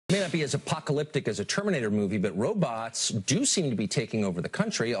May not be as apocalyptic as a Terminator movie, but robots do seem to be taking over the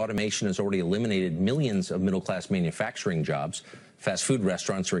country. Automation has already eliminated millions of middle-class manufacturing jobs. Fast food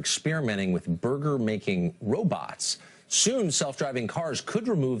restaurants are experimenting with burger-making robots. Soon, self-driving cars could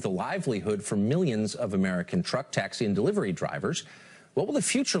remove the livelihood for millions of American truck, taxi, and delivery drivers. What will the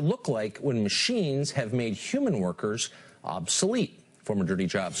future look like when machines have made human workers obsolete? Former Dirty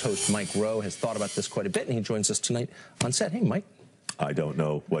Jobs host Mike1 has thought about this quite a bit, and he joins us tonight on set. Hey, Mike. I don't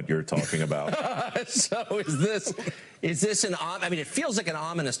know what you're talking about. So is this an, I mean, it feels like an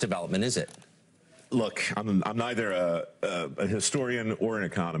ominous development, is it? Look, I'm neither a historian or an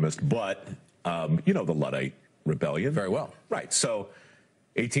economist, but you know the Luddite Rebellion. Very well. Right. So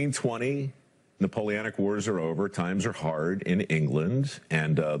 1820, Napoleonic Wars are over. Times are hard in England,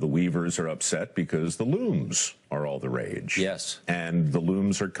 and the weavers are upset because the looms are all the rage. Yes. And the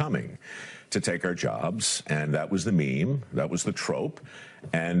looms are coming to take our jobs, and that was the meme, that was the trope,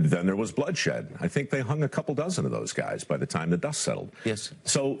 and then there was bloodshed. I think they hung a couple dozen of those guys by the time the dust settled. Yes.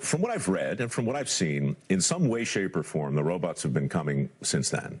 So from what I've read and from what I've seen, in some way, shape, or form, the robots have been coming since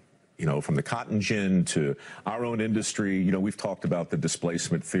then. You know, from the cotton gin to our own industry. You know, we've talked about the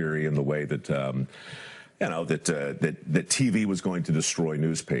displacement theory and the way that you know, that TV was going to destroy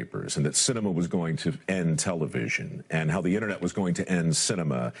newspapers and that cinema was going to end television and how the internet was going to end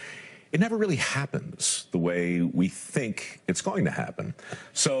cinema. It never really happens the way we think it's going to happen.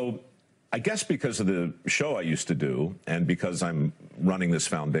 So I guess because of the show I used to do and because I'm running this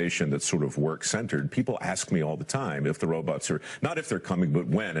foundation that's sort of work-centered, people ask me all the time if the robots are, not if they're coming, but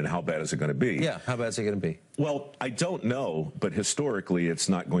when and how bad is it going to be? Yeah, how bad is it going to be? Well, I don't know, but historically it's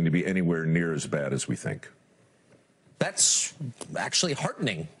not going to be anywhere near as bad as we think. That's actually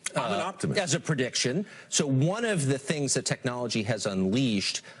heartening. I'm an optimist. As a prediction. So one of the things that technology has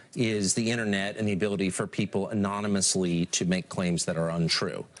unleashed is the internet and the ability for people anonymously to make claims that are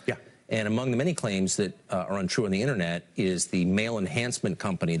untrue. Yeah. And among the many claims that are untrue on the internet is the male enhancement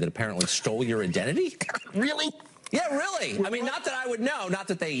company that apparently stole your identity. Really? Yeah, really. I mean, not that I would know, not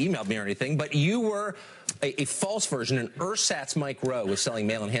that they emailed me or anything, but you were a false version, an ersatz Mike1 was selling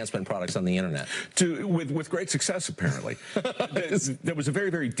male enhancement products on the internet. With great success, apparently. There was a very,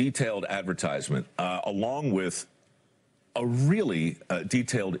 very detailed advertisement, along with a really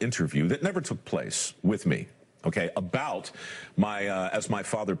detailed interview that never took place with me. Okay, about my, as my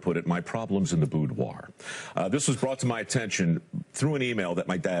father put it, my problems in the boudoir. This was brought to my attention through an email that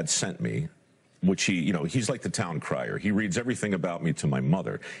my dad sent me, which he, you know, he's like the town crier. He reads everything about me to my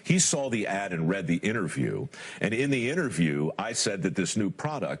mother. He saw the ad and read the interview. And in the interview, I said that this new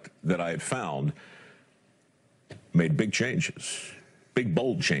product that I had found made big changes. Big,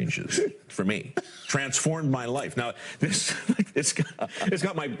 bold changes for me. Transformed my life. Now, this, it's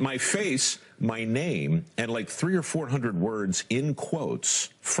got my face, my name, and like 300 or 400 words in quotes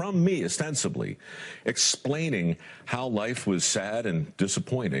from me, ostensibly, explaining how life was sad and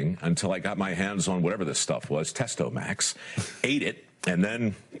disappointing until I got my hands on whatever this stuff was, Testomax, ate it, and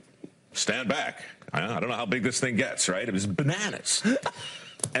then stand back. I don't know how big this thing gets, right? It was bananas.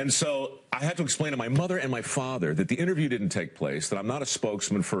 And so I had to explain to my mother and my father that the interview didn't take place, that I'm not a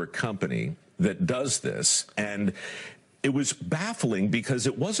spokesman for a company that does this. And it was baffling because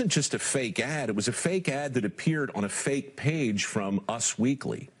it wasn't just a fake ad. It was a fake ad that appeared on a fake page from Us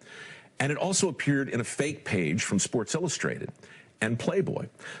Weekly. And it also appeared in a fake page from Sports Illustrated and Playboy.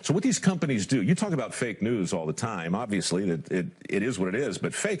 So what these companies do, you talk about fake news all the time. Obviously, it is what it is,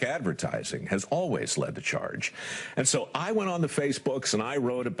 but fake advertising has always led to charge. And so I went on the Facebooks and I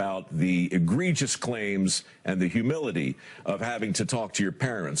wrote about the egregious claims and the humility of having to talk to your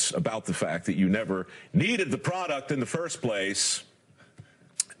parents about the fact that you never needed the product in the first place.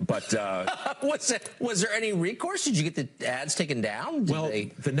 But was there any recourse? Did you get the ads taken down?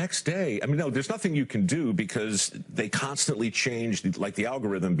 The next day, I mean, no, there's nothing you can do because they constantly change the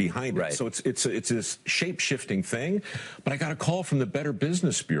algorithm behind it. Right. So it's this shape-shifting thing. But I got a call from the Better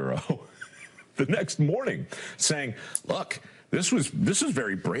Business Bureau the next morning saying, look, this is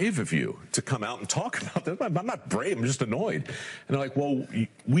very brave of you to come out and talk about this. I'm not brave, I'm just annoyed. And they're like, well,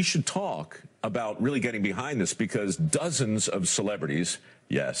 we should talk about really getting behind this because dozens of celebrities,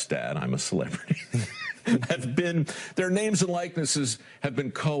 yes, Dad, I'm a celebrity, their names and likenesses have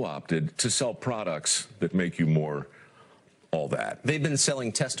been co-opted to sell products that make you more all that. They've been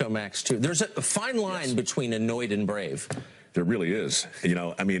selling Testomax too. There's a fine line between annoyed and brave. There really is. You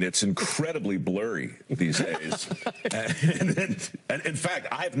know, I mean, it's incredibly blurry these days. and in fact,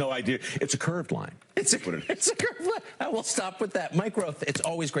 I have no idea. It's a curved line. It's a curved line. I will stop with that. Mike1, it's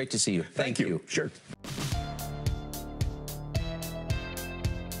always great to see you. Thank you. Sure.